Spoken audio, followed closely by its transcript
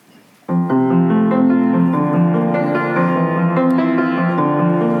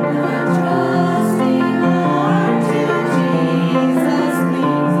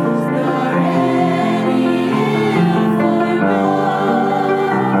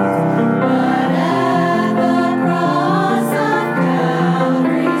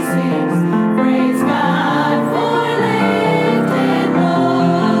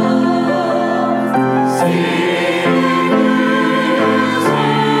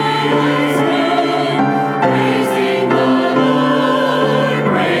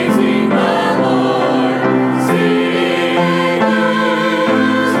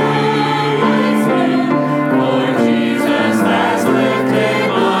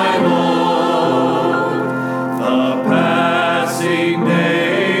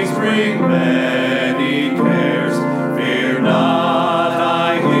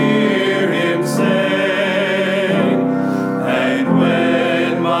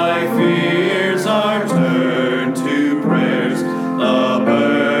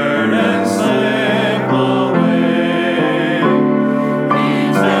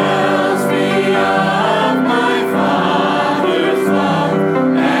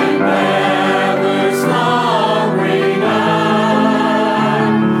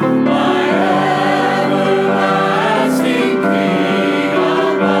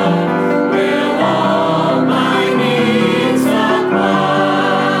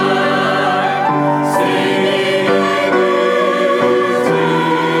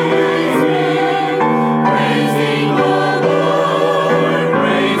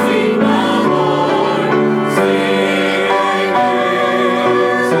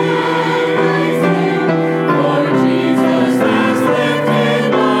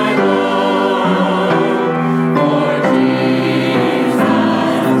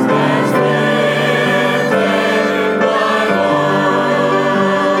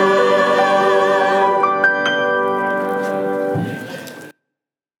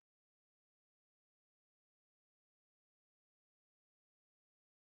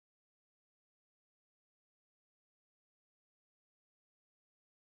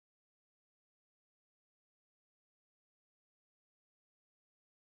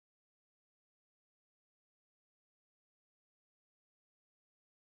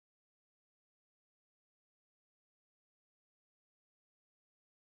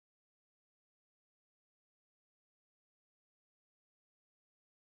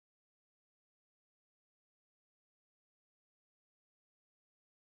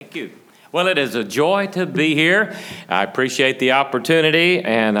Thank you. Well, it is a joy to be here. I appreciate the opportunity,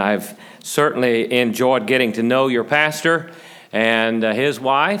 and I've certainly enjoyed getting to know your pastor and his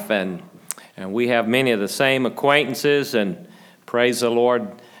wife, and we have many of the same acquaintances, and praise the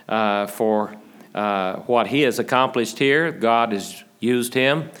Lord for what he has accomplished here. God has used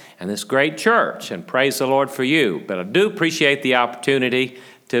him and this great church, and praise the Lord for you. But I do appreciate the opportunity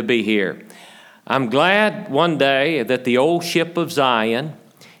to be here. I'm glad one day that the old ship of Zion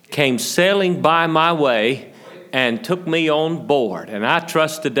came sailing by my way and took me on board. And I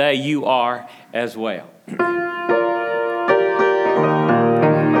trust today you are as well.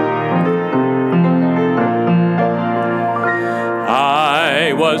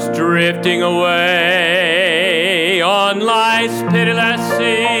 I was drifting away on life's pitiless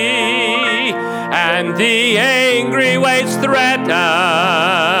sea, and the angry waves threatened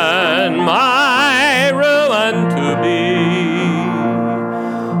my ruin to be.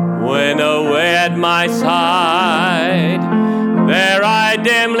 When away at my side, there I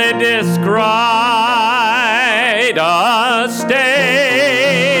dimly descried a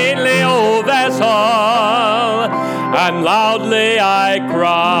stately old vessel, and loudly I cried,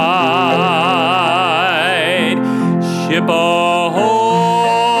 "Ship ahoy,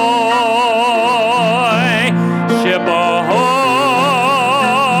 ship ahoy,"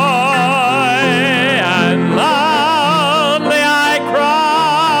 and loudly I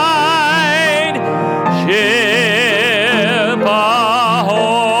cried, "Ship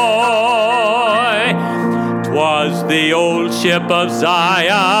ahoy." 'Twas the old ship of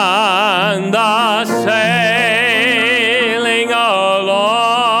Zion, the sailing along.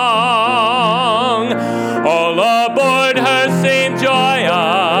 All aboard her seemed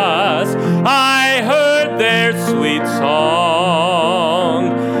joyous, I heard their sweet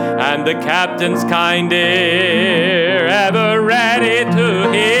song, and the captain's kind ear, ever ready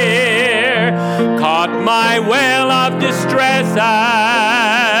to hear, caught my wail of distress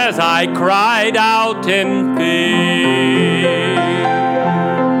as I cried out in fear.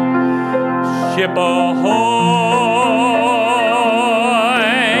 Ship ahoy,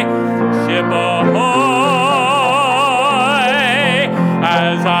 ship ahoy,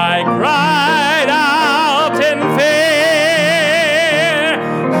 as I cried out in fear.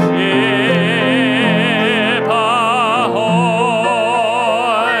 Ship ahoy.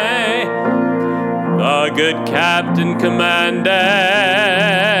 The good captain commanded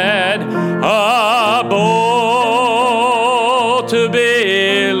a boat to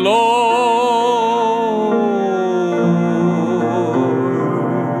be lowered,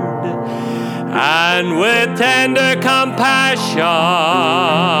 and with tender compassion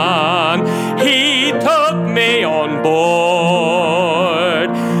he took me on board.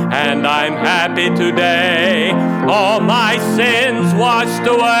 And I'm happy today, all my sins washed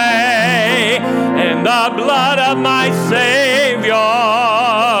away in the blood of my Savior,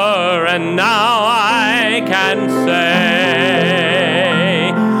 and now I can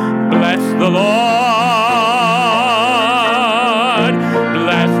say, bless the Lord,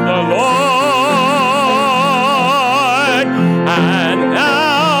 bless the Lord, and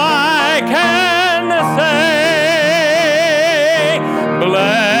now I can say,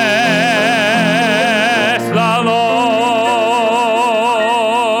 bless the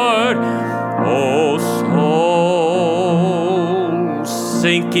Lord. Oh, soul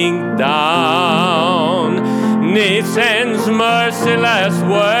sinking down 'neath sin's merciless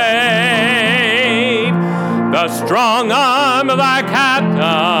wave, the strong arm of our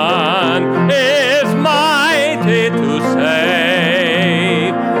captain is mighty to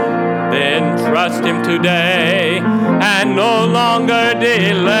save. Then trust him today and no longer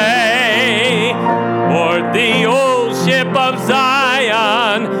delay. Board the old ship of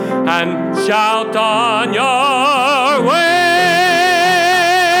Zion and shout on your way.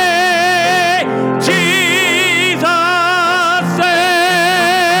 Jesus saves,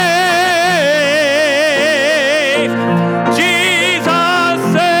 Jesus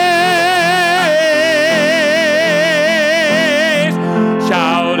saves.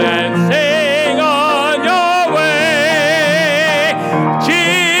 Shout and sing on your way. Jesus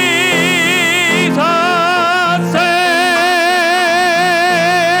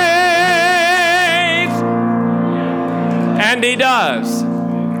saves. And he does.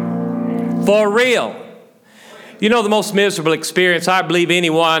 For real. You know, the most miserable experience I believe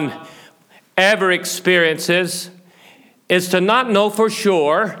anyone ever experiences is to not know for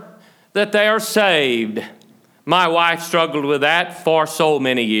sure that they are saved. My wife struggled with that for so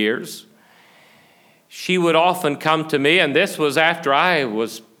many years. She would often come to me, and this was after I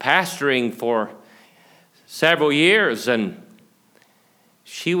was pastoring for several years, and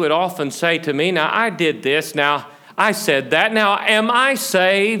she would often say to me, now I did this, now I said that, now am I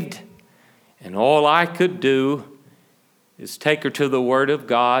saved? And all I could do is take her to the Word of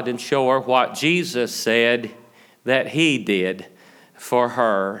God and show her what Jesus said that He did for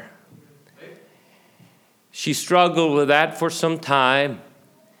her. She struggled with that for some time.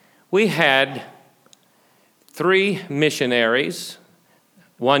 We had 3 missionaries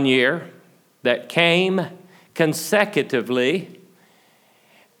one year that came consecutively,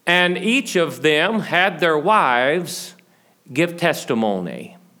 and each of them had their wives give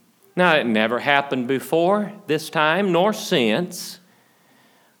testimony. Now, it never happened before this time, nor since.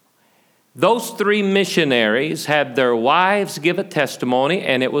 Those 3 missionaries had their wives give a testimony,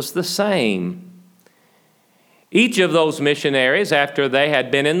 and it was the same. Each of those missionaries, after they had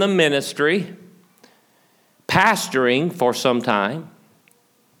been in the ministry, pastoring for some time,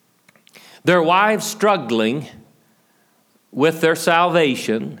 their wives struggling with their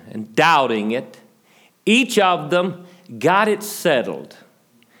salvation and doubting it, each of them got it settled.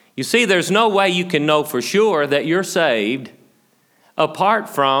 You see, there's no way you can know for sure that you're saved apart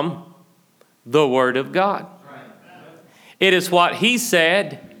from the Word of God. It is what He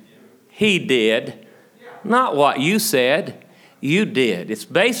said, He did, not what you said, you did. It's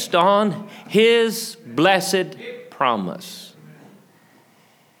based on His blessed promise.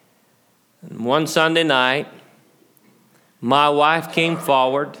 And one Sunday night, my wife came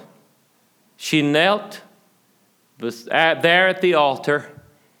forward. She knelt there at the altar,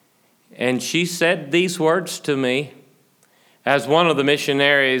 and she said these words to me, as one of the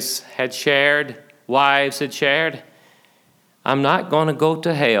missionaries had shared, wives had shared, I'm not going to go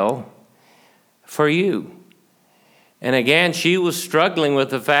to hell for you. And again, she was struggling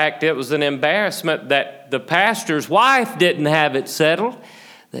with the fact it was an embarrassment that the pastor's wife didn't have it settled,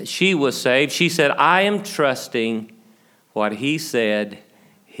 that she was saved. She said, I am trusting what He said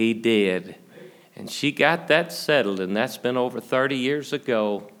He did. And she got that settled, and that's been over 30 years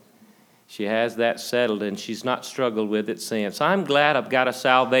ago. She has that settled, and she's not struggled with it since. I'm glad I've got a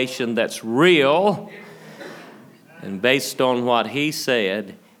salvation that's real and based on what He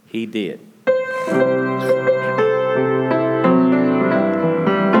said He did.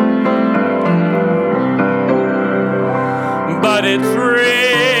 But it's real,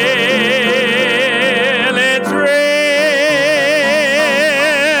 it's real,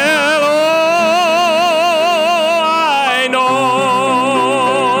 oh, I know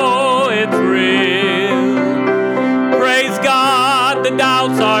it's real. Praise God, the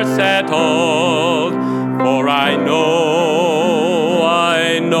doubts are settled, for I know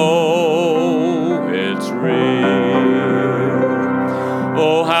it's real.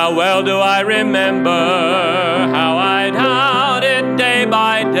 Oh, how well do I remember how I doubted day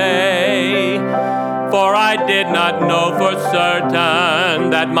by day, for I did not know for certain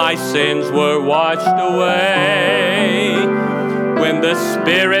that my sins were washed away. When the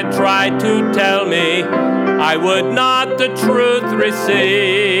Spirit tried to tell me I would not the truth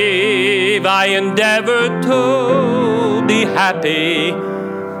receive, I endeavored to be happy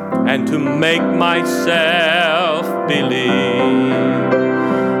and to make myself believe.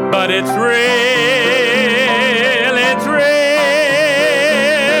 But it's real, it's real,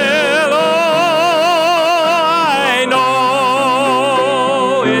 oh, I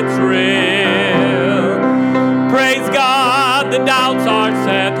know it's real. Praise God, the doubts are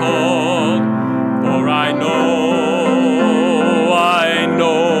settled, for I know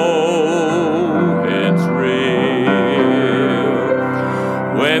it's real.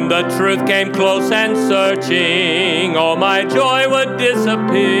 When the truth came close and searching, all my joy would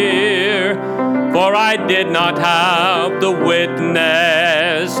disappear, for I did not have the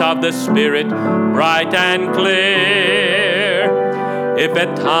witness of the Spirit bright and clear. If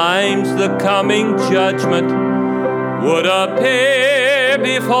at times the coming judgment would appear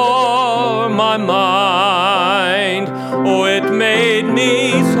before my mind, oh, it made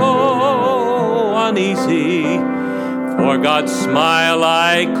me so uneasy, for God's smile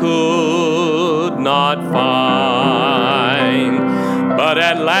I could not find. But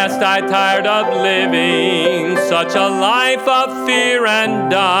at last I tired of living such a life of fear and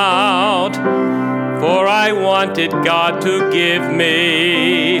doubt, for I wanted God to give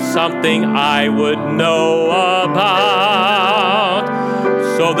me something I would know about,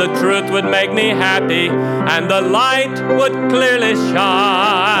 so the truth would make me happy and the light would clearly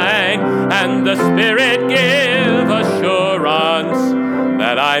shine, and the Spirit give assurance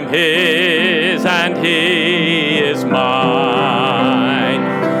that I'm His and He is mine.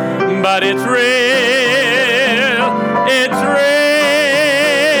 But it's real, it's real,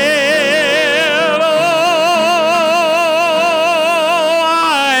 oh,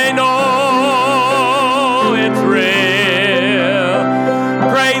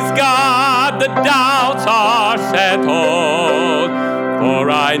 the doubts are settled, for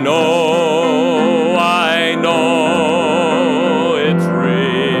I know it's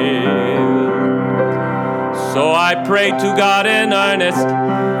real. So I pray to God in earnest,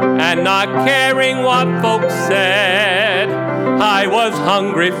 and not caring what folks said. I was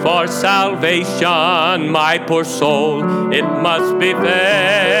hungry for salvation, my poor soul, it must be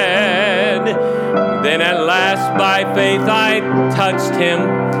fed. Then at last by faith I touched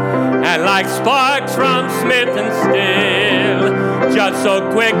him, and like sparks from smitten steel, just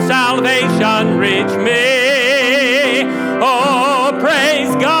so quick salvation reached me. Oh,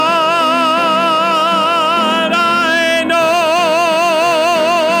 praise God, I know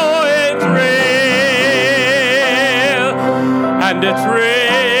it's real, and it's real.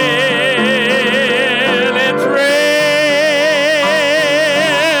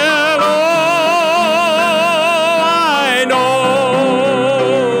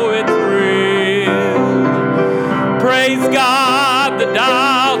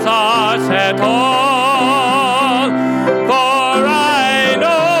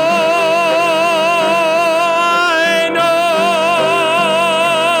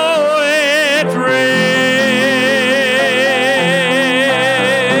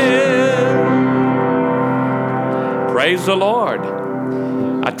 Praise the Lord.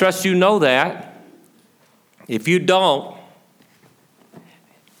 I trust you know that. If you don't,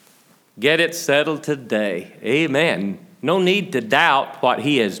 get it settled today. Amen. No need to doubt what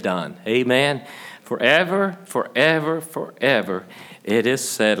he has done. Amen. Forever, forever, forever, it is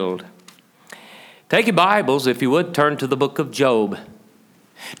settled. Take your Bibles, if you would, turn to the book of Job.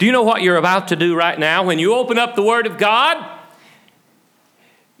 Do you know what you're about to do right now? When you open up the Word of God,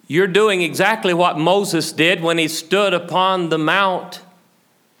 you're doing exactly what Moses did when he stood upon the mount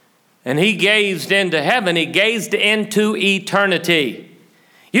and he gazed into heaven. He gazed into eternity.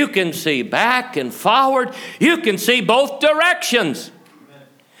 You can see back and forward. You can see both directions. Amen.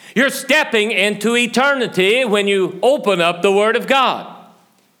 You're stepping into eternity when you open up the Word of God.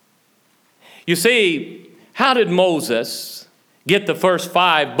 You see, how did Moses get the first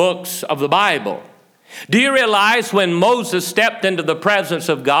 5 books of the Bible? Do you realize when Moses stepped into the presence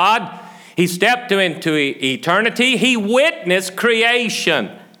of God, he stepped into eternity? He witnessed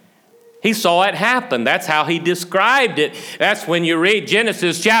creation. He saw it happen. That's how he described it. That's when you read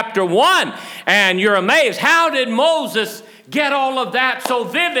Genesis chapter 1 and you're amazed. How did Moses get all of that so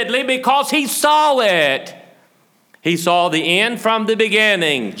vividly? Because he saw it. He saw the end from the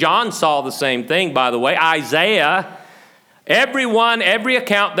beginning. John saw the same thing, by the way. Isaiah. Every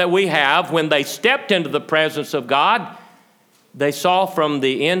account that we have, when they stepped into the presence of God, they saw from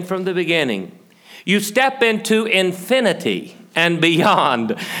the end, from the beginning. You step into infinity and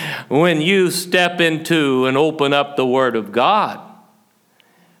beyond when you step into and open up the Word of God.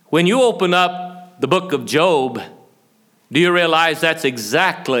 When you open up the book of Job, do you realize that's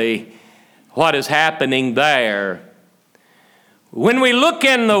exactly what is happening there? When we look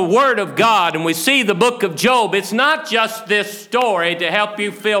in the Word of God and we see the book of Job, it's not just this story to help you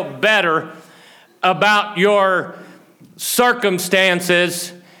feel better about your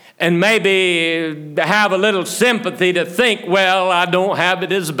circumstances and maybe have a little sympathy to think, well, I don't have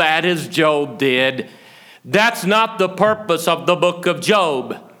it as bad as Job did. That's not the purpose of the book of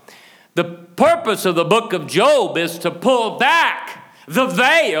Job. The purpose of the book of Job is to pull back the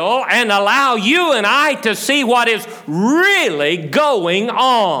veil and allow you and I to see what is really going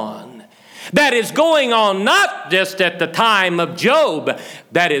on. That is going on not just at the time of Job,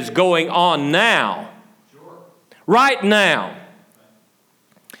 that is going on now. Right now.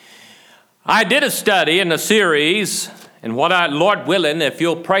 I did a study in a series, and Lord willing, if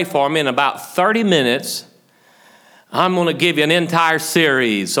you'll pray for me in about 30 minutes, I'm going to give you an entire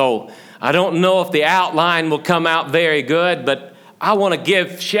series. So I don't know if the outline will come out very good, but I want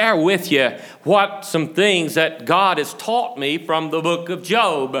to share with you some things that God has taught me from the book of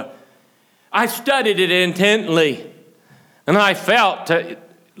Job. I studied it intently, and I felt,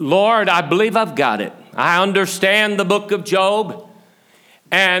 Lord, I believe I've got it. I understand the book of Job,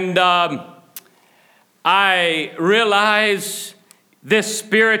 and I realize this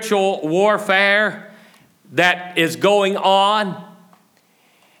spiritual warfare that is going on,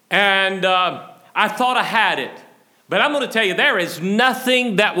 and I thought I had it. But I'm going to tell you, there is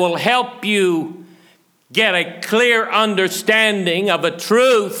nothing that will help you get a clear understanding of a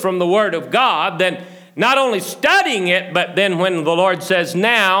truth from the Word of God than not only studying it, but then when the Lord says,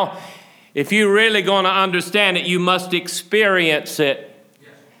 now, if you're really going to understand it, you must experience it.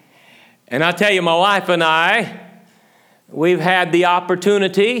 Yes. And I tell you, my wife and I, we've had the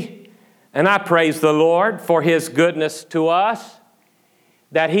opportunity, and I praise the Lord for His goodness to us,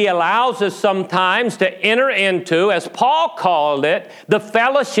 that He allows us sometimes to enter into, as Paul called it, the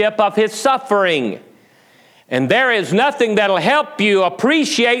fellowship of His suffering. And there is nothing that'll help you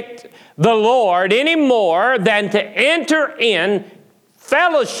appreciate the Lord any more than to enter in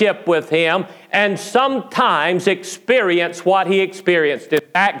fellowship with Him and sometimes experience what He experienced. In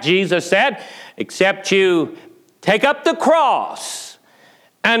fact, Jesus said, except you take up the cross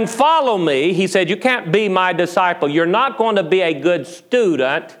and follow me, He said, you can't be my disciple. You're not going to be a good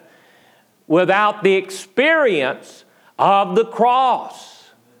student without the experience of the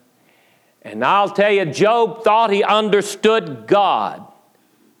cross. And I'll tell you, Job thought he understood God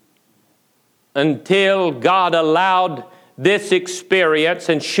until God allowed this experience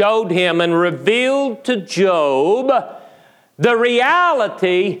and showed him and revealed to Job the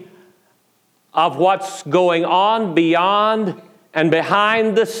reality of what's going on beyond and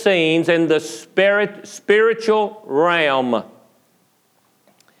behind the scenes in the spiritual realm.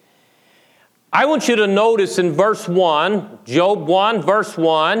 I want you to notice in verse 1, Job 1, verse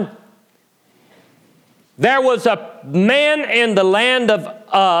 1, there was a man in the land of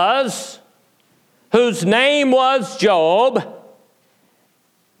Uz whose name was Job,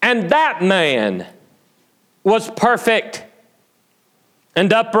 and that man was perfect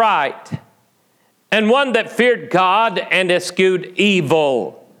and upright, and one that feared God and eschewed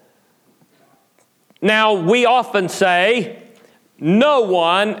evil. Now, we often say, no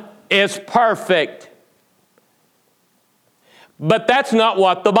one is perfect. But that's not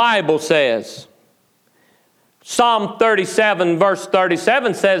what the Bible says. Psalm 37, verse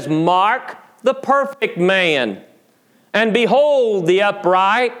 37 says, mark the perfect man, and behold the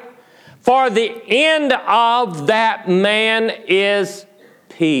upright, for the end of that man is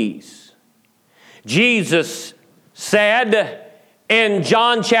peace. Jesus said in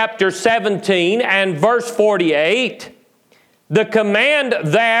John chapter 17 and verse 48, the command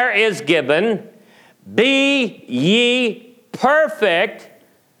there is given, be ye perfect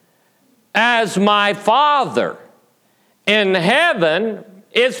as my Father in heaven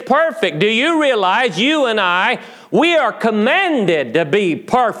is perfect. Do you realize you and I, we are commanded to be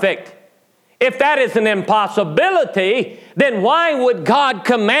perfect? If that is an impossibility, then why would God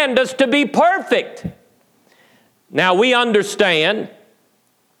command us to be perfect? Now we understand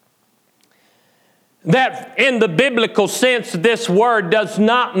that in the biblical sense, this word does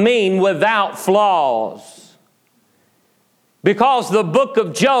not mean without flaws. Because the book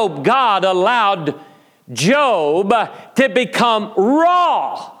of Job, God allowed Job to become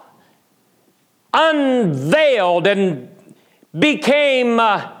raw, unveiled, and became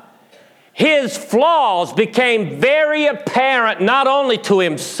his flaws became very apparent not only to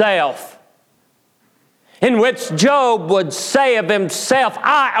himself, in which Job would say of himself,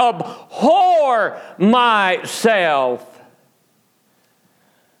 I abhor myself.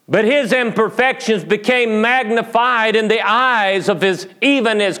 But his imperfections became magnified in the eyes of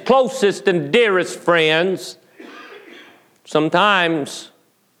even his closest and dearest friends. Sometimes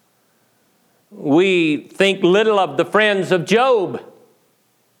we think little of the friends of Job.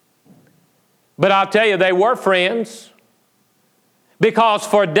 But I'll tell you, they were friends, because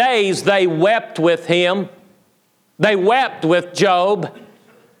for days they wept with him. They wept with Job.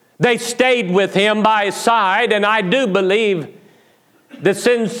 They stayed with him by his side, and I do believe the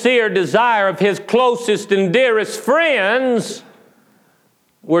sincere desire of his closest and dearest friends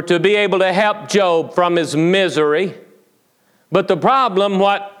were to be able to help Job from his misery. But the problem,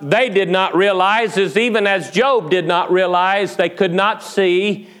 what they did not realize is, even as Job did not realize, they could not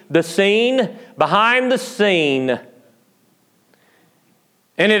see the scene behind the scene.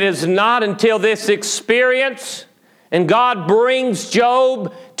 And it is not until this experience and God brings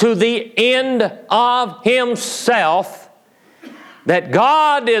Job to the end of himself that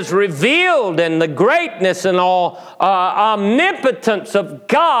God is revealed in the greatness and all omnipotence of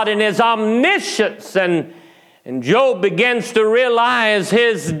God and His omniscience. And Job begins to realize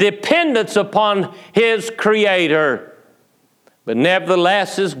his dependence upon his Creator. But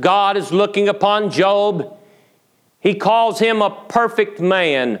nevertheless, as God is looking upon Job, He calls him a perfect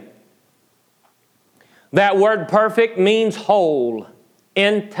man. That word perfect means whole,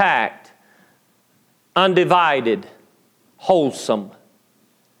 intact, undivided, wholesome.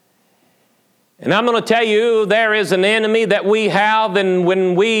 And I'm going to tell you, there is an enemy that we have, and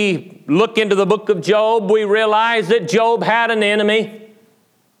when we look into the book of Job, we realize that Job had an enemy.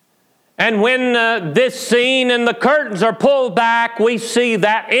 And when this scene and the curtains are pulled back, we see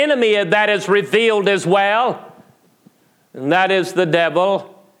that enemy that is revealed as well. And that is the devil.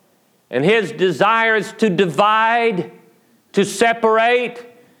 And his desire is to divide, to separate,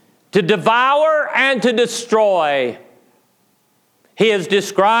 to devour, and to destroy. He is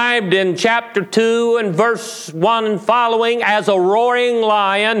described in chapter 2 and verse 1 and following as a roaring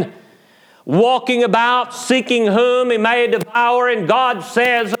lion, walking about, seeking whom he may devour. And God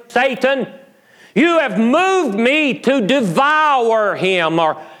says, Satan, you have moved me to devour him,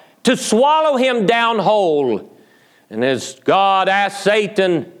 or to swallow him down whole. And as God asked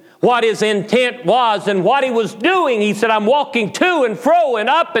Satan what his intent was and what he was doing, he said, I'm walking to and fro and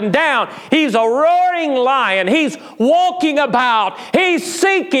up and down. He's a roaring lion. He's walking about. He's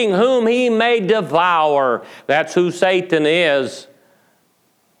seeking whom he may devour. That's who Satan is.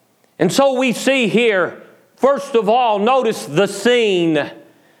 And so we see here, first of all, notice the scene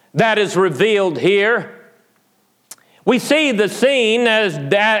that is revealed here. We see the scene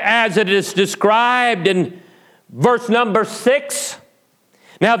as it is described in verse number 6.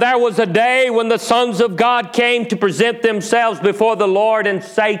 Now there was a day when the sons of God came to present themselves before the Lord, and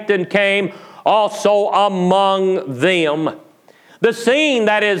Satan came also among them. The scene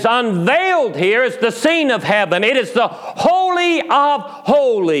that is unveiled here is the scene of heaven. It is the Holy of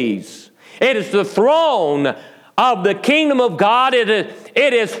Holies. It is the throne of the kingdom of God. It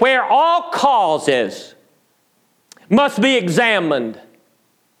is where all causes must be examined,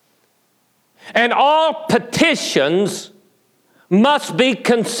 and all petitions must be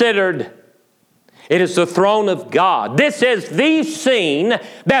considered. It is the throne of God. This is the scene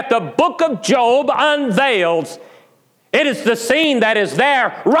that the book of Job unveils. It is the scene that is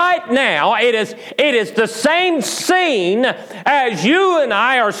there right now. It is the same scene as you and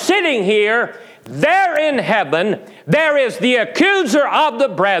I are sitting here. There in heaven, there is the accuser of the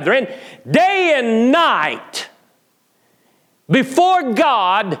brethren, day and night, before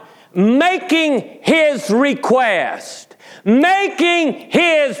God, making his request, making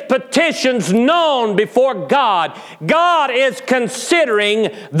his petitions known before God. God is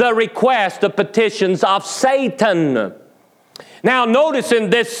considering the request, the petitions of Satan. Now notice in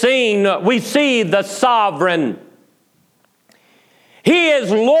this scene, we see the sovereign. He is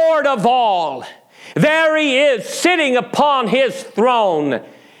Lord of all. There he is sitting upon his throne.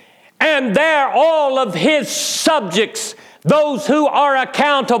 And there all of his subjects, those who are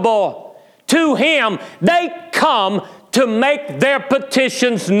accountable to him, they come to make their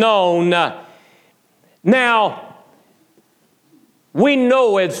petitions known. Now, we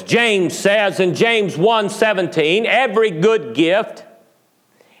know, as James says in James 1:17, every good gift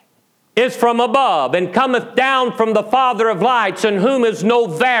is from above, and cometh down from the Father of lights, in whom is no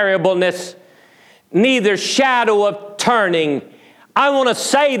variableness, neither shadow of turning. I want to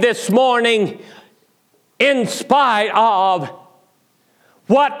say this morning, in spite of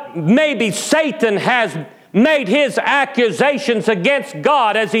what maybe Satan has made his accusations against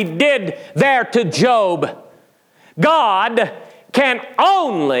God, as he did there to Job, God can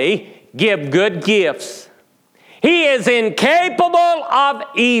only give good gifts. He is incapable of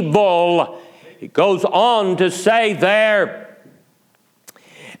evil. He goes on to say there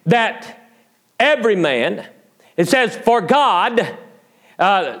that every man, it says, for God,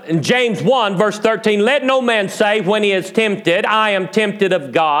 in James 1, verse 13, let no man say when he is tempted, I am tempted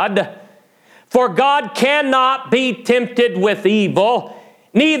of God. For God cannot be tempted with evil,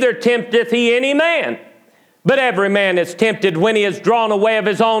 neither tempteth he any man. But every man is tempted when he is drawn away of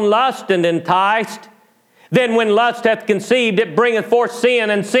his own lust and enticed. Then when lust hath conceived, it bringeth forth sin,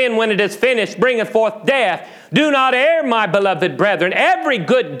 and sin, when it is finished, bringeth forth death. Do not err, my beloved brethren. Every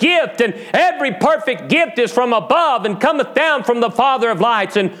good gift and every perfect gift is from above, and cometh down from the Father of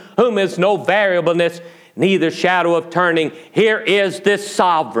lights, in whom is no variableness, neither shadow of turning. Here is this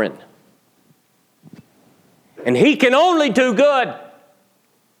sovereign. And he can only do good.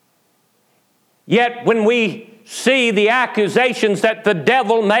 Yet when we see the accusations that the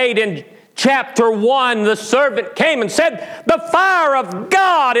devil made in chapter 1, the servant came and said, the fire of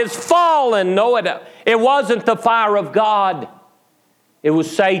God is fallen. No, it wasn't the fire of God. It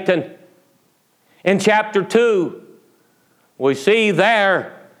was Satan. In chapter 2, we see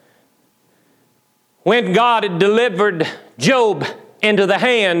there when God had delivered Job into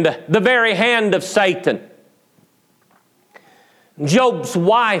the very hand of Satan. Job's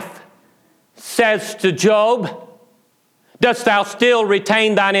wife says to Job, dost thou still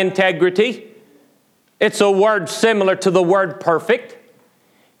retain thine integrity? It's a word similar to the word perfect.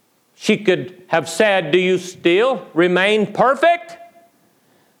 She could have said, do you still remain perfect?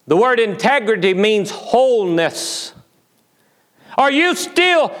 The word integrity means wholeness. Are you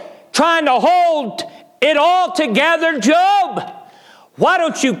still trying to hold it all together, Job? Why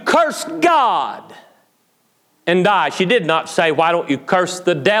don't you curse God and die? She did not say, why don't you curse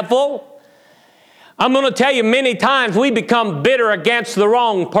the devil? I'm going to tell you, many times we become bitter against the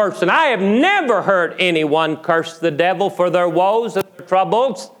wrong person. I have never heard anyone curse the devil for their woes and their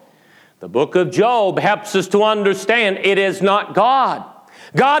troubles. The book of Job helps us to understand it is not God.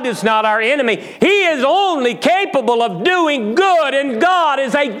 God is not our enemy. He is only capable of doing good, and God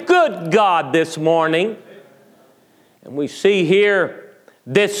is a good God this morning. And we see here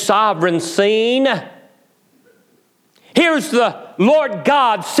this sovereign scene. Here's the Lord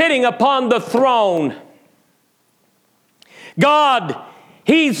God sitting upon the throne. God,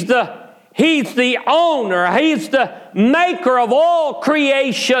 He's the owner. He's the maker of all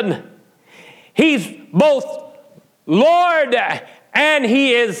creation. He's both Lord and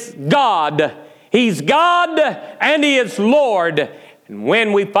He is God. He's God and He is Lord. And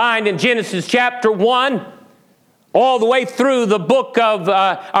when we find in Genesis chapter 1, all the way through the book of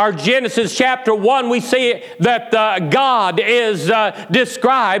our Genesis chapter 1, we see that God is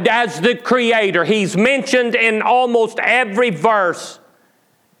described as the Creator. He's mentioned in almost every verse.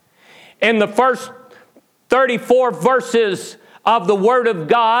 In the first 34 verses of the Word of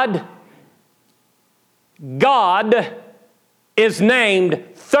God, God is named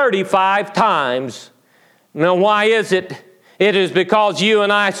 35 times. Now, why is it? It is because you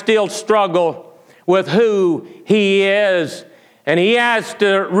and I still struggle with who He is. And He has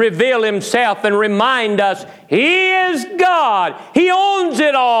to reveal Himself and remind us He is God. He owns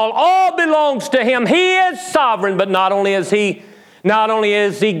it all. All belongs to Him. He is sovereign, but not only is He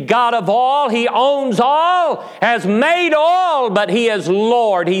God of all, He owns all, has made all, but He is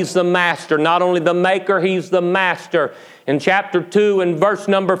Lord. He's the master. Not only the maker, He's the master. In chapter 2 and verse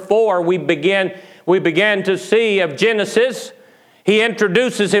number 4, we began to see of Genesis, He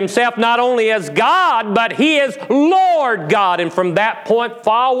introduces Himself not only as God, but He is Lord God. And from that point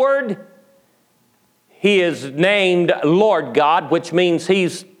forward, He is named Lord God, which means He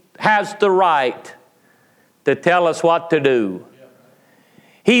has the right to tell us what to do.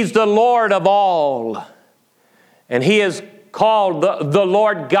 He's the Lord of all. And He is called the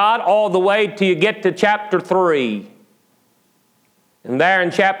Lord God all the way till you get to chapter 3. And there in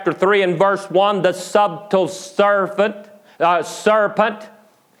chapter 3 and verse 1, the subtle serpent,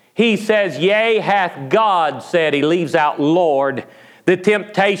 he says, yea, hath God said. He leaves out Lord. The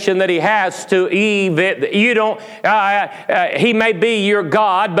temptation that he has to Eve, he may be your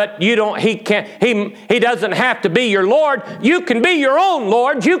God, but he doesn't have to be your Lord. You can be your own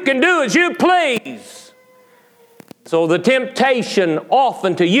Lord. You can do as you please. So the temptation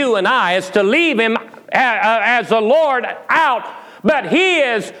often to you and I is to leave Him as a Lord out. But He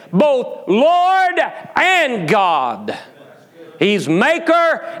is both Lord and God. He's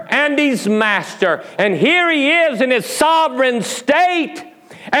maker and He's master. And here He is in His sovereign state,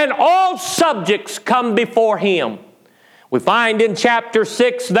 and all subjects come before Him. We find in chapter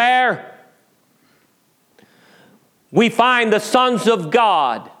 6 there, we find the sons of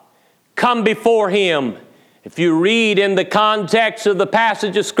God come before Him. If you read in the context of the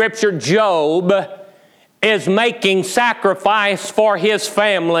passage of Scripture, Job is making sacrifice for his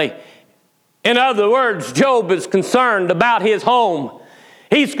family. In other words, Job is concerned about his home.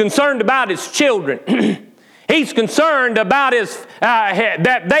 He's concerned about his children. He's concerned about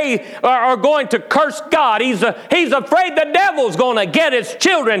that they are going to curse God. He's afraid the devil's going to get his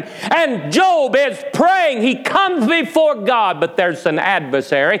children. And Job is praying. He comes before God, but there's an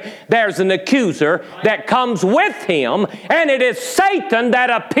adversary. There's an accuser that comes with him. And it is Satan that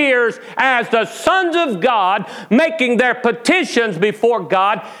appears as the sons of God, making their petitions before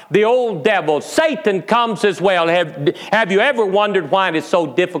God. The old devil, Satan, comes as well. Have you ever wondered why it is so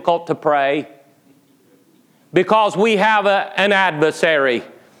difficult to pray? Because we have an adversary.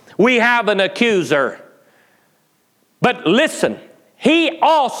 We have an accuser. But listen, he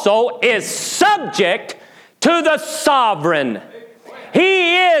also is subject to the sovereign.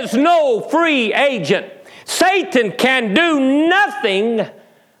 He is no free agent. Satan can do nothing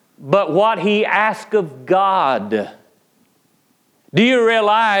but what he asks of God. Do you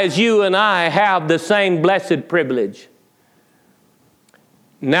realize you and I have the same blessed privilege?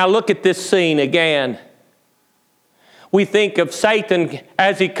 Now look at this scene again. We think of Satan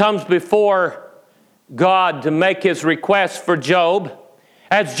as he comes before God to make his request for Job.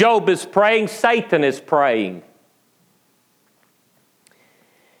 As Job is praying, Satan is praying.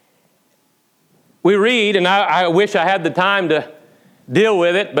 We read, and I wish I had the time to deal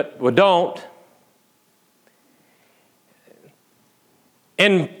with it, but we don't.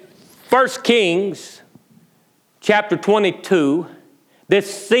 In 1 Kings chapter 22,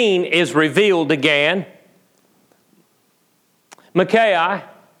 this scene is revealed again. Micaiah,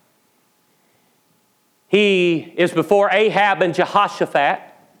 he is before Ahab and Jehoshaphat.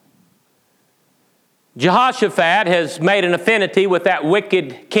 Jehoshaphat has made an affinity with that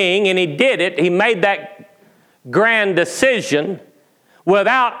wicked king, and he did it. He made that grand decision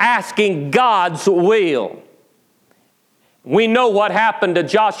without asking God's will. We know what happened to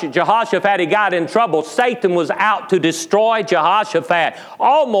Jehoshaphat. He got in trouble. Satan was out to destroy Jehoshaphat.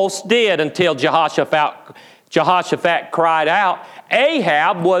 Almost did until Jehoshaphat cried out.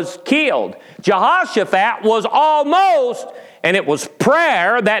 Ahab was killed. Jehoshaphat was almost, and it was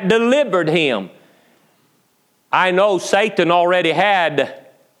prayer that delivered him. I know Satan already had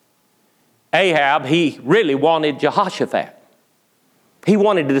Ahab. He really wanted Jehoshaphat. He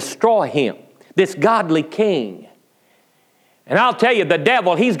wanted to destroy him, this godly king. And I'll tell you, the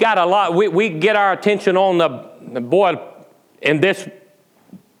devil, he's got a lot. We get our attention on the boy in this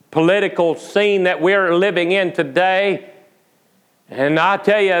political scene that we're living in today. And I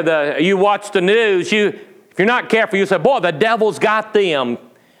tell you, you watch the news, if you're not careful, you say, boy, the devil's got them.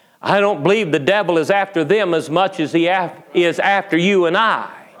 I don't believe the devil is after them as much as he is after you and I.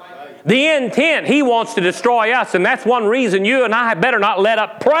 The intent, he wants to destroy us, and that's one reason you and I better not let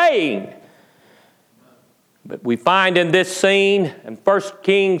up praying. But we find in this scene, in 1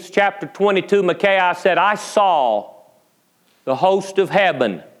 Kings chapter 22, Micaiah said, I saw the host of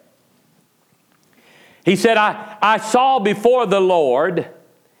heaven. He said, I saw before the Lord.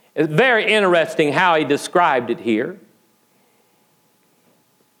 It's very interesting how he described it here.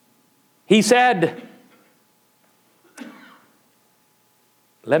 He said,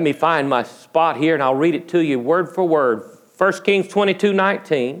 let me find my spot here and I'll read it to you word for word. 1 Kings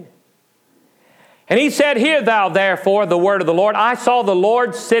 22:19. And he said, hear thou therefore the word of the Lord. I saw the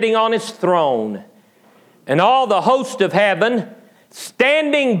Lord sitting on his throne, and all the host of heaven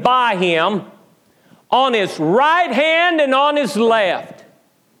standing by him on his right hand and on his left.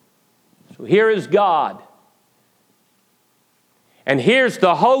 So here is God. And here's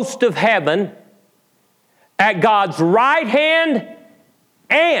the host of heaven at God's right hand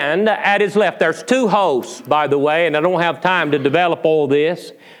and at his left. There's two hosts, by the way, and I don't have time to develop all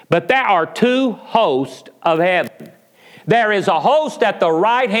this, but there are two hosts of heaven. There is a host at the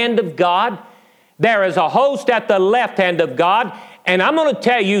right hand of God. There is a host at the left hand of God. And I'm going to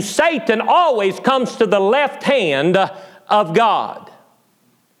tell you, Satan always comes to the left hand of God.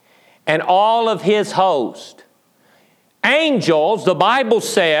 And all of his host. Angels, the Bible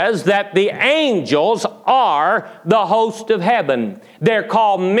says that the angels are the host of heaven. They're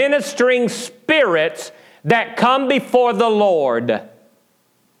called ministering spirits that come before the Lord.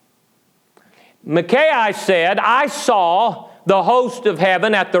 Micaiah said, I saw the host of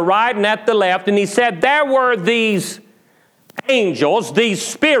heaven at the right and at the left, and he said there were these angels, these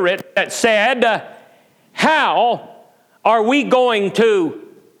spirits that said, how are we going to...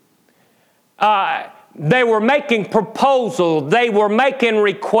 They were making proposals. They were making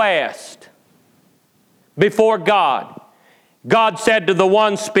requests before God. God said to the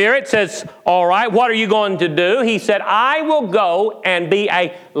one spirit, says, all right, what are you going to do? He said, I will go and be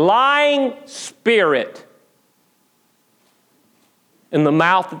a lying spirit in the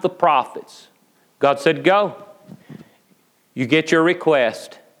mouth of the prophets. God said, go. You get your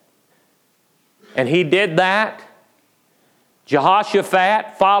request. And he did that.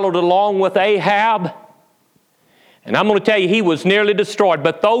 Jehoshaphat followed along with Ahab. And I'm going to tell you, he was nearly destroyed.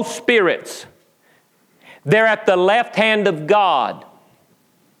 But those spirits, they're at the left hand of God.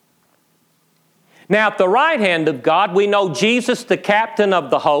 Now, at the right hand of God, we know Jesus, the captain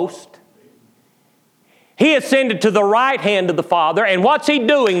of the host. He ascended to the right hand of the Father. And what's he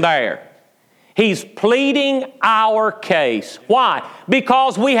doing there? He's pleading our case. Why?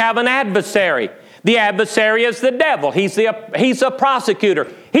 Because we have an adversary. The adversary is the devil. He's a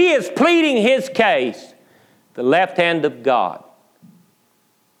prosecutor. He is pleading his case. The left hand of God.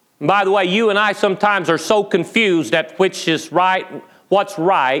 And by the way, you and I sometimes are so confused at which is right and what's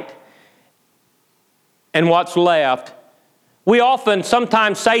left.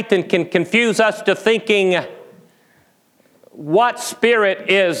 Sometimes Satan can confuse us to thinking what spirit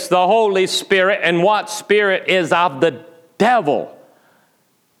is the Holy Spirit and what spirit is of the devil.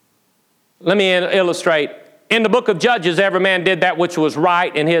 Let me illustrate. In the book of Judges, every man did that which was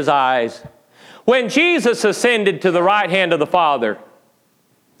right in his eyes. When Jesus ascended to the right hand of the Father,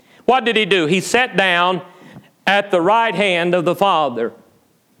 what did he do? He sat down at the right hand of the Father.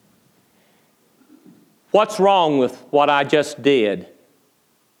 What's wrong with what I just did?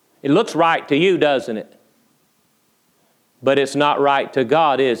 It looks right to you, doesn't it? But it's not right to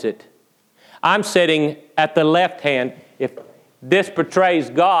God, is it? I'm sitting at the left hand. If this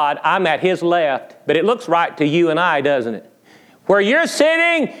portrays God, I'm at his left. But it looks right to you and I, doesn't it? Where you're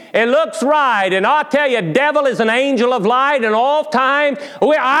sitting, it looks right. And I'll tell you, devil is an angel of light, and all times,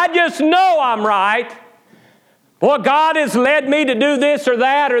 I just know I'm right. Well, God has led me to do this or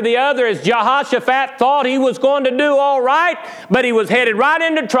that or the other, as Jehoshaphat thought he was going to do all right, but he was headed right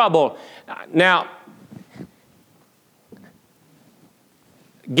into trouble. Now,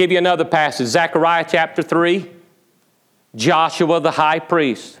 give you another passage, Zechariah chapter 3, Joshua the high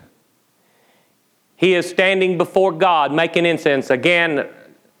priest. He is standing before God making incense. Again,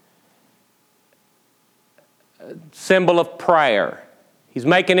 symbol of prayer. He's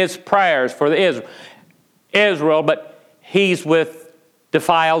making his prayers for Israel, but he's with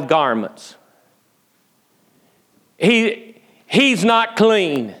defiled garments. He's not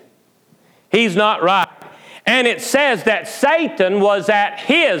clean. He's not right. And it says that Satan was at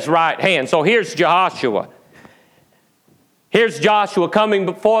his right hand. So here's Joshua. Here's Joshua coming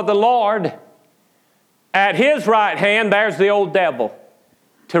before the Lord. At his right hand, there's the old devil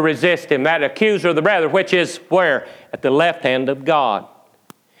to resist him, that accuser of the brethren, which is where? At the left hand of God.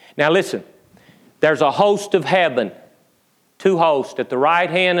 Now listen, there's a host of heaven, two hosts, at the right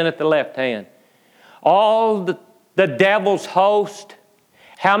hand and at the left hand. All the devil's host,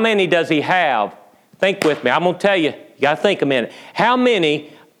 how many does he have? Think with me. I'm going to tell you, you got to think a minute. How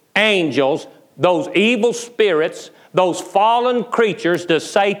many angels, those evil spirits, those fallen creatures does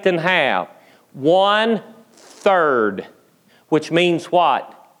Satan have? 1/3, which means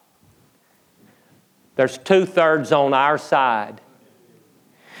what? There's 2/3 on our side.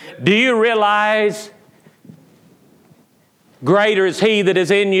 Do you realize greater is He that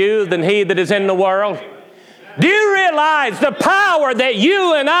is in you than he that is in the world? Do you realize the power that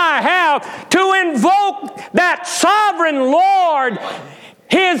you and I have to invoke that sovereign Lord?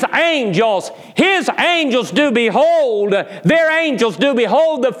 His angels do behold, their angels do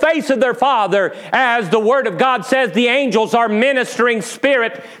behold the face of their Father. As the Word of God says, the angels are ministering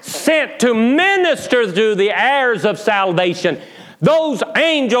spirit sent to minister to the heirs of salvation. Those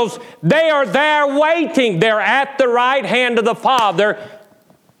angels, they are there waiting. They're at the right hand of the Father,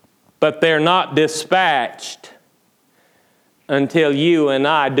 but they're not dispatched until you and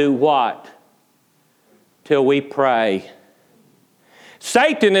I do what? Till we pray.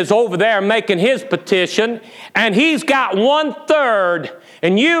 Satan is over there making his petition, and he's got 1/3,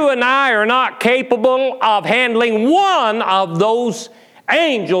 and you and I are not capable of handling one of those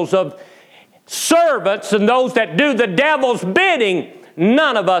angels of servants and those that do the devil's bidding.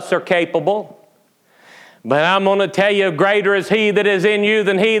 None of us are capable. But I'm going to tell you, greater is He that is in you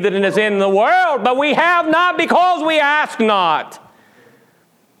than he that is in the world. But we have not because we ask not.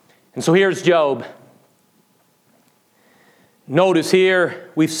 And so here's Job. Notice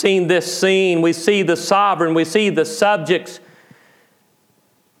here, we've seen this scene. We see the sovereign. We see the subjects.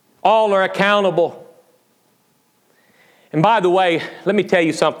 All are accountable. And by the way, let me tell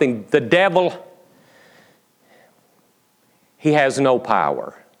you something. The devil, he has no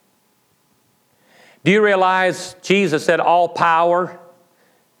power. Do you realize Jesus said, all power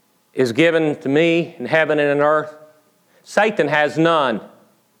is given to me in heaven and in earth? Satan has none.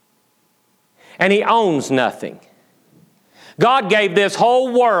 And he owns nothing. God gave this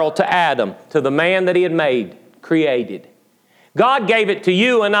whole world to Adam, to the man that He had made, created. God gave it to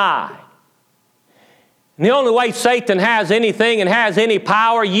you and I. And the only way Satan has anything and has any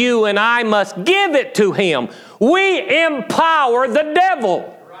power, you and I must give it to him. We empower the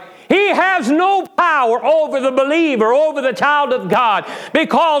devil. He has no power over the believer, over the child of God,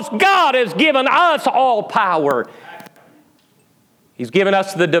 because God has given us all power. He's given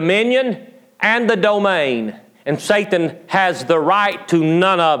us the dominion and the domain. And Satan has the right to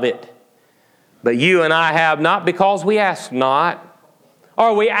none of it. But you and I have not because we ask not,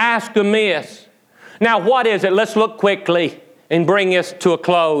 or we ask amiss. Now what is it? Let's look quickly and bring this to a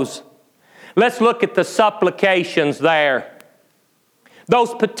close. Let's look at the supplications there.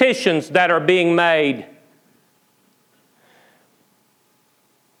 Those petitions that are being made.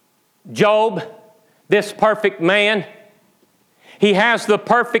 Job, this perfect man, he has the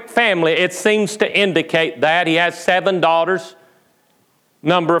perfect family. It seems to indicate that. He has 7 daughters,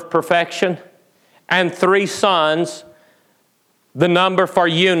 number of perfection, and 3 sons, the number for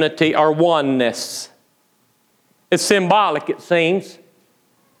unity or oneness. It's symbolic, it seems.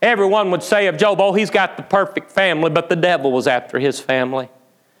 Everyone would say of Job, oh, he's got the perfect family, but the devil was after his family.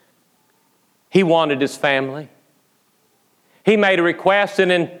 He wanted his family. He made a request,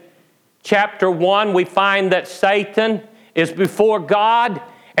 and in chapter 1, we find that Satan is before God,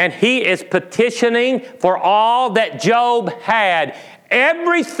 and he is petitioning for all that Job had.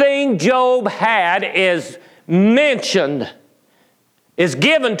 Everything Job had is mentioned, is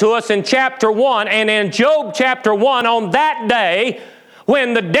given to us in chapter 1. And in Job chapter 1, on that day,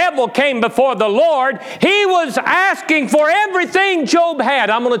 when the devil came before the Lord, he was asking for everything Job had.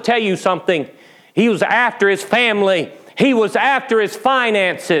 I'm going to tell you something. He was after his family. He was after his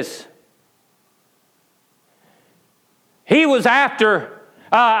finances. He was after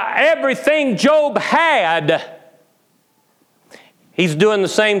everything Job had. He's doing the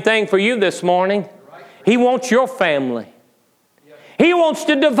same thing for you this morning. He wants your family. He wants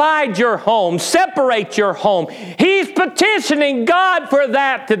to divide your home, separate your home. He's petitioning God for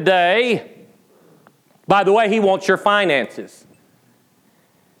that today. By the way, He wants your finances.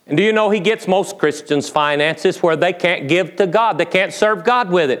 And do you know He gets most Christians' finances where they can't give to God. They can't serve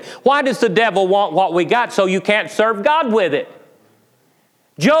God with it. Why does the devil want what we got so you can't serve God with it?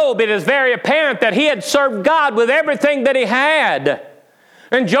 Job, it is very apparent that he had served God with everything that he had.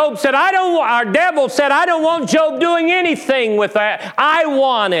 And Job said, our devil said, I don't want Job doing anything with that. I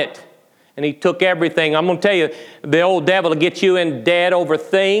want it. And he took everything. I'm going to tell you, the old devil will get you in debt over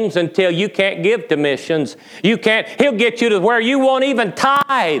things until you can't give to missions. He'll get you to where you won't even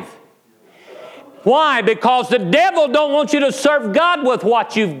tithe. Why? Because the devil don't want you to serve God with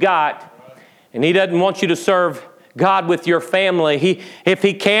what you've got. And he doesn't want you to serve God with your family. If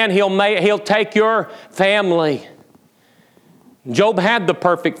he can, he'll take your family. Job had the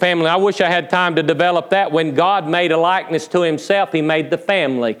perfect family. I wish I had time to develop that. When God made a likeness to Himself, He made the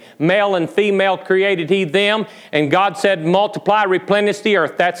family. Male and female created He them, and God said, multiply, replenish the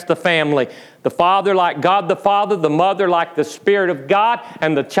earth. That's the family. The father like God the Father, the mother like the Spirit of God,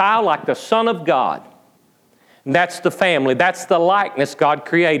 and the child like the Son of God. And that's the family. That's the likeness God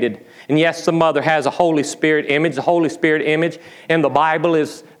created. And yes, the mother has a Holy Spirit image. The Holy Spirit image in the Bible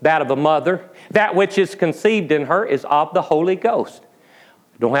is that of a mother. That which is conceived in her is of the Holy Ghost.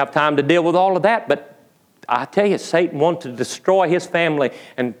 I don't have time to deal with all of that, but I tell you, Satan wanted to destroy his family.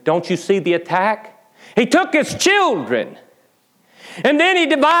 And don't you see the attack? He took his children, and then he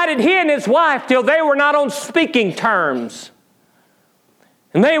divided he and his wife till they were not on speaking terms.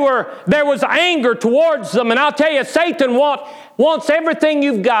 And there was anger towards them. And I'll tell you, Satan wants everything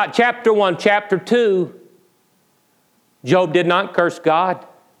you've got. Chapter 1, chapter 2. Job did not curse God.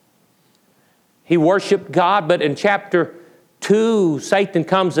 He worshiped God, but in chapter 2, Satan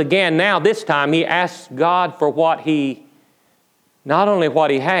comes again. Now, this time, he asks God for not only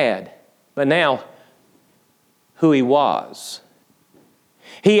what he had, but now who he was.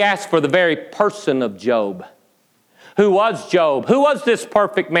 He asked for the very person of Job. Who was Job? Who was this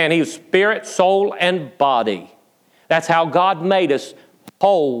perfect man? He was spirit, soul, and body. That's how God made us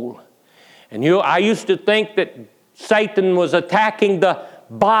whole. And I used to think that Satan was attacking the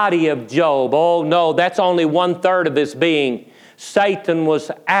body of Job. Oh no, that's only 1/3 of his being. Satan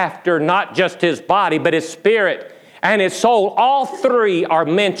was after not just his body, but his spirit and his soul. All three are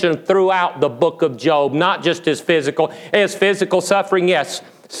mentioned throughout the book of Job, not just his physical. His physical suffering, yes,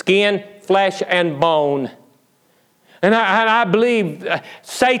 skin, flesh, and bone. And I believe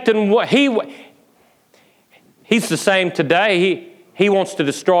Satan, he's the same today. He wants to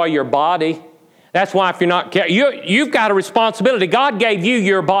destroy your body. That's why if you're not careful, you've got a responsibility. God gave you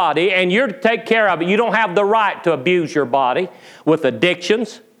your body, and you're to take care of it. You don't have the right to abuse your body with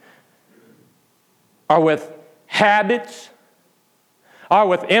addictions or with habits or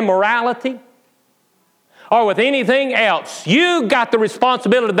with immorality or with anything else. You got the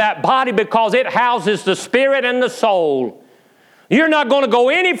responsibility of that body because it houses the spirit and the soul. You're not going to go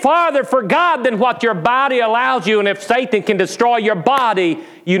any farther for God than what your body allows you. And if Satan can destroy your body,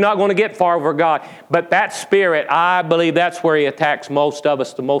 you're not going to get far for God. But that spirit, I believe that's where he attacks most of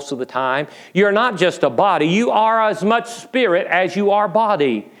us the most of the time. You're not just a body. You are as much spirit as you are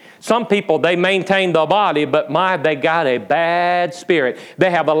body. Some people, they maintain the body, but they got a bad spirit.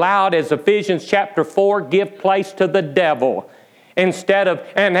 They have allowed, as Ephesians chapter 4, give place to the devil. And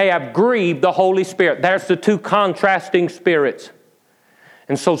they have grieved the Holy Spirit. There's the two contrasting spirits.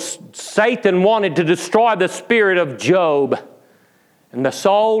 And so Satan wanted to destroy the spirit of Job. And the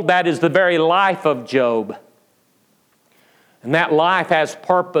soul, that is the very life of Job. And that life has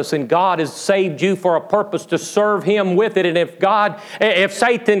purpose, and God has saved you for a purpose to serve Him with it. And if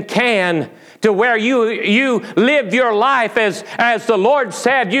Satan can, to where you live your life as the Lord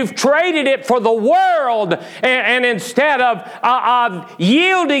said, you've traded it for the world, and instead of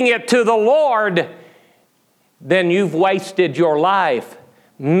yielding it to the Lord, then you've wasted your life.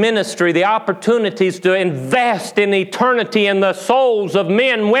 Ministry, the opportunities to invest in eternity in the souls of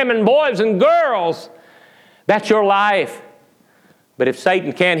men, women, boys, and girls. That's your life. But if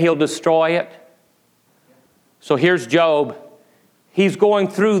Satan can, he'll destroy it. So here's Job. He's going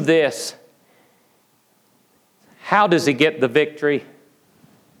through this. How does he get the victory?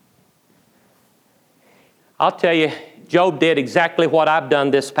 I'll tell you, Job did exactly what I've done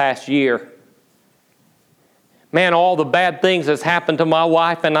this past year. Man, all the bad things that's happened to my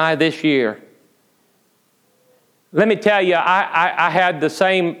wife and I this year. Let me tell you, I had the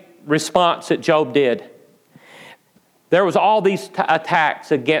same response that Job did. There was all these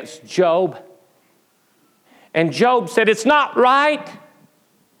attacks against Job. And Job said, it's not right.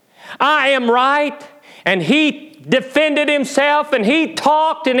 I am right. And he defended himself, and he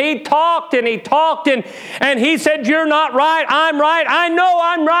talked, and he talked, and he talked, and he said, you're not right, I'm right, I know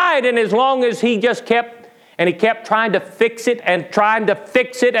I'm right. And as long as he just kept, and he kept trying to fix it, and trying to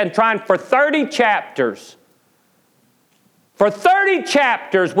fix it, and trying for 30 chapters. For 30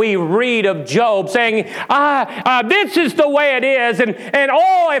 chapters we read of Job saying, this is the way it is, and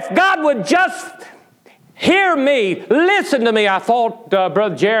oh, if God would just hear me, listen to me. I thought,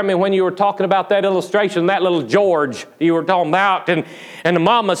 Brother Jeremy, when you were talking about that illustration, that little George you were talking about, and the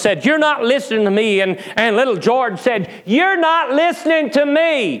mama said, you're not listening to me, and little George said, you're not listening to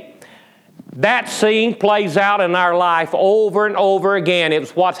me. That scene plays out in our life over and over again.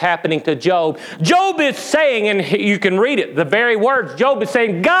 It's what's happening to Job. Job is saying, and you can read it, the very words, Job is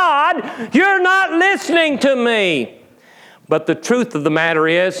saying, God, you're not listening to me. But the truth of the matter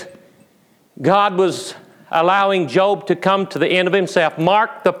is, God was allowing Job to come to the end of himself.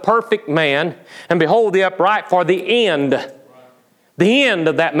 Mark the perfect man, and behold the upright, for the end. The end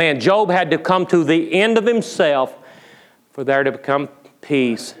of that man. Job had to come to the end of himself for there to become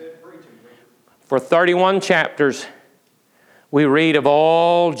peace. For 31 chapters, we read of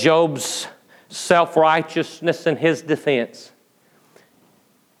all Job's self-righteousness and his defense.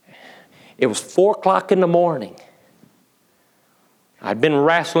 It was 4 o'clock in the morning. I'd been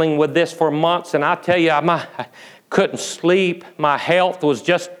wrestling with this for months, and I tell you, I couldn't sleep. My health was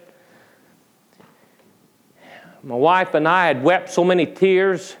just... My wife and I had wept so many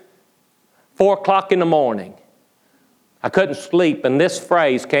tears. 4 o'clock in the morning. I couldn't sleep, and this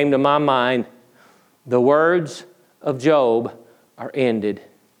phrase came to my mind. The words of Job are ended.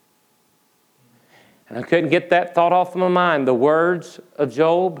 And I couldn't get that thought off of my mind. The words of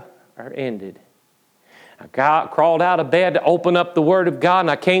Job are ended. I crawled out of bed to open up the Word of God,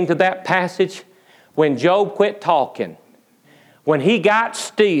 and I came to that passage when Job quit talking, when he got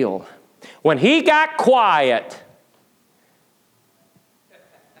still, when he got quiet,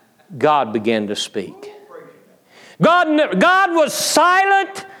 God began to speak. God was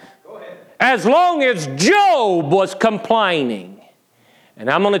silent as long as Job was complaining. And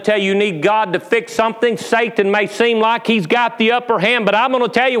I'm going to tell you, you need God to fix something. Satan may seem like he's got the upper hand, but I'm going to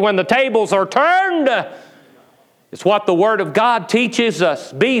tell you, when the tables are turned, it's what the Word of God teaches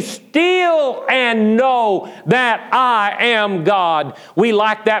us. Be still and know that I am God. We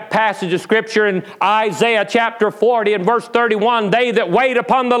like that passage of Scripture in Isaiah chapter 40 and verse 31. They that wait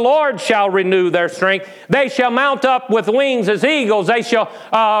upon the Lord shall renew their strength. They shall mount up with wings as eagles. They shall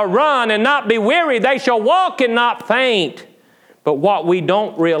run and not be weary. They shall walk and not faint. But what we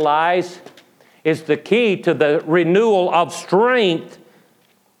don't realize is the key to the renewal of strength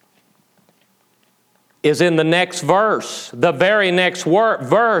is in the next verse, the very next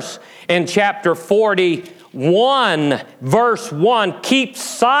verse in chapter 41, verse 1. Keep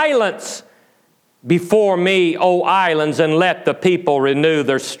silence before me, O islands, and let the people renew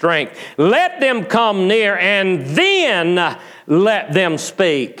their strength. Let them come near, and then let them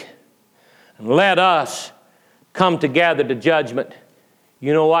speak. And let us come together to judgment.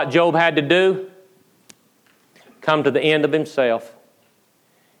 You know what Job had to do? Come to the end of himself.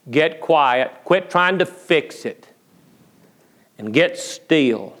 Get quiet, quit trying to fix it, and get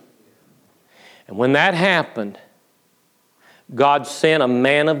still. And when that happened, God sent a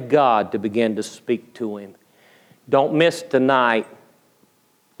man of God to begin to speak to him. Don't miss tonight.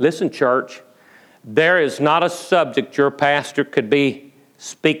 Listen, church, there is not a subject your pastor could be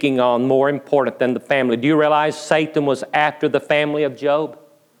speaking on more important than the family. Do you realize Satan was after the family of Job?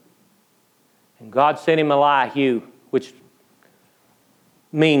 And God sent him Elihu, which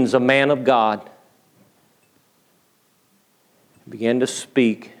means a man of God. Began to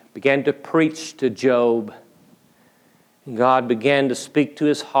speak, began to preach to Job. And God began to speak to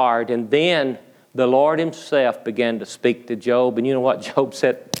his heart. And then the Lord himself began to speak to Job. And you know what Job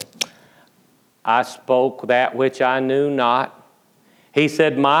said? I spoke that which I knew not. He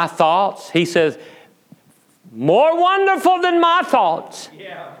said, my thoughts. He says, more wonderful than my thoughts.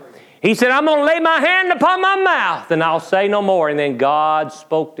 Yeah. He said, I'm going to lay my hand upon my mouth and I'll say no more. And then God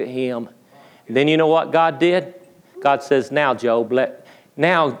spoke to him. And then you know what God did? God says, now Job, Job,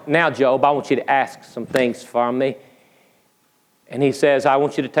 I want you to ask some things from me. And he says, I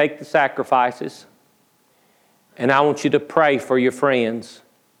want you to take the sacrifices and I want you to pray for your friends.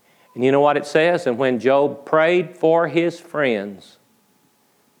 And you know what it says? And when Job prayed for his friends,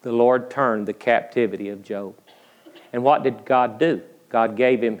 the Lord turned the captivity of Job. And what did God do? God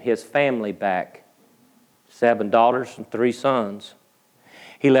gave him his family back 7 daughters and 3 sons.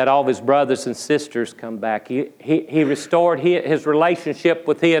 He let all of his brothers and sisters come back. He restored his relationship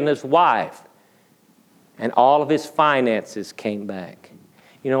with he and his wife. And all of his finances came back.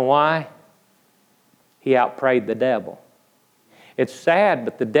 You know why? He outprayed the devil. It's sad,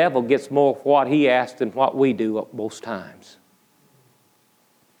 but the devil gets more of what he asks than what we do most times.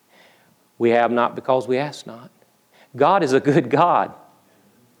 We have not because we ask not. God is a good God.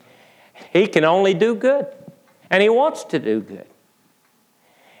 He can only do good. And He wants to do good.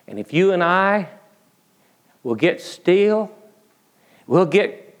 And if you and I will get still, we'll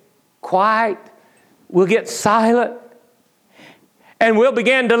get quiet, we'll get silent, and we'll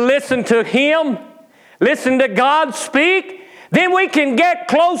begin to listen to Him, listen to God speak, then we can get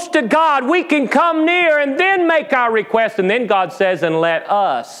close to God. We can come near and then make our request. And then God says, and let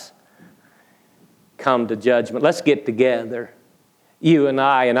us come to judgment. Let's get together, you and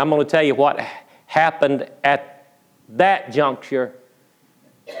I. And I'm going to tell you what happened at that juncture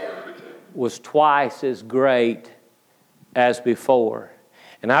was twice as great as before.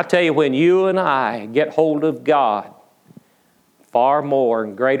 And I tell you, when you and I get hold of God, far more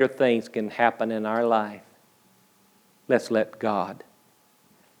and greater things can happen in our life. Let's let God.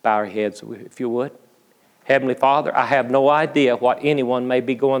 Bow our heads, if you would. Heavenly Father, I have no idea what anyone may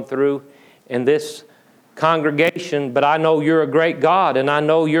be going through in this congregation, but I know You're a great God, and I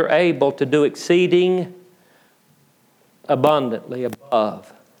know You're able to do exceeding abundantly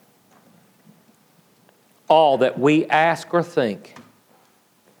above all that we ask or think.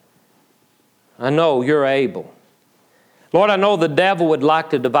 I know You're able. Lord, I know the devil would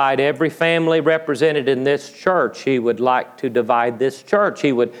like to divide every family represented in this church. He would like to divide this church.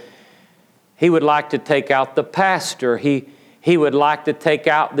 He would like to take out the pastor. He would like to take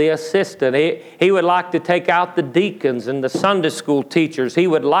out the assistant. He would like to take out the deacons and the Sunday school teachers. He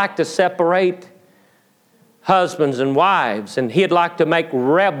would like to separate husbands and wives, and He'd like to make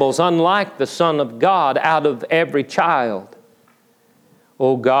rebels, unlike the Son of God, out of every child.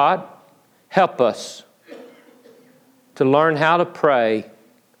 Oh God, help us to learn how to pray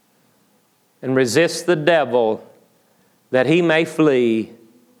and resist the devil that he may flee,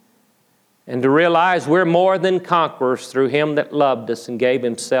 and to realize we're more than conquerors through Him that loved us and gave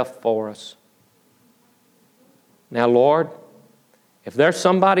Himself for us. Now, Lord, if there's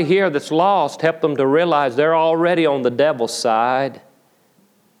somebody here that's lost, help them to realize they're already on the devil's side.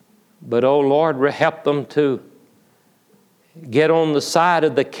 But, oh Lord, help them to get on the side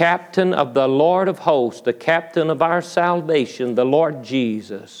of the captain of the Lord of hosts, the captain of our salvation, the Lord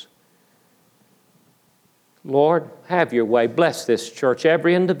Jesus. Lord, have Your way. Bless this church,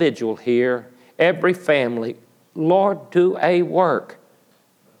 every individual here, every family. Lord, do a work.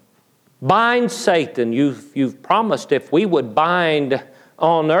 Bind Satan. You've promised if we would bind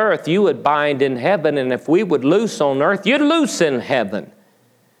on earth, You would bind in heaven. And if we would loose on earth, You'd loose in heaven.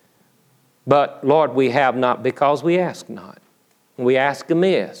 But, Lord, we have not because we ask not. We ask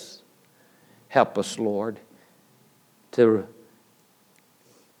amiss. Help us, Lord, to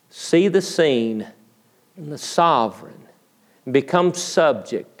see the scene and the sovereign and become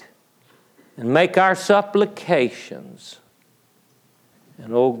subject and make our supplications.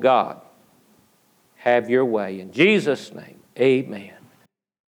 And, oh God, have Your way. In Jesus' name, amen.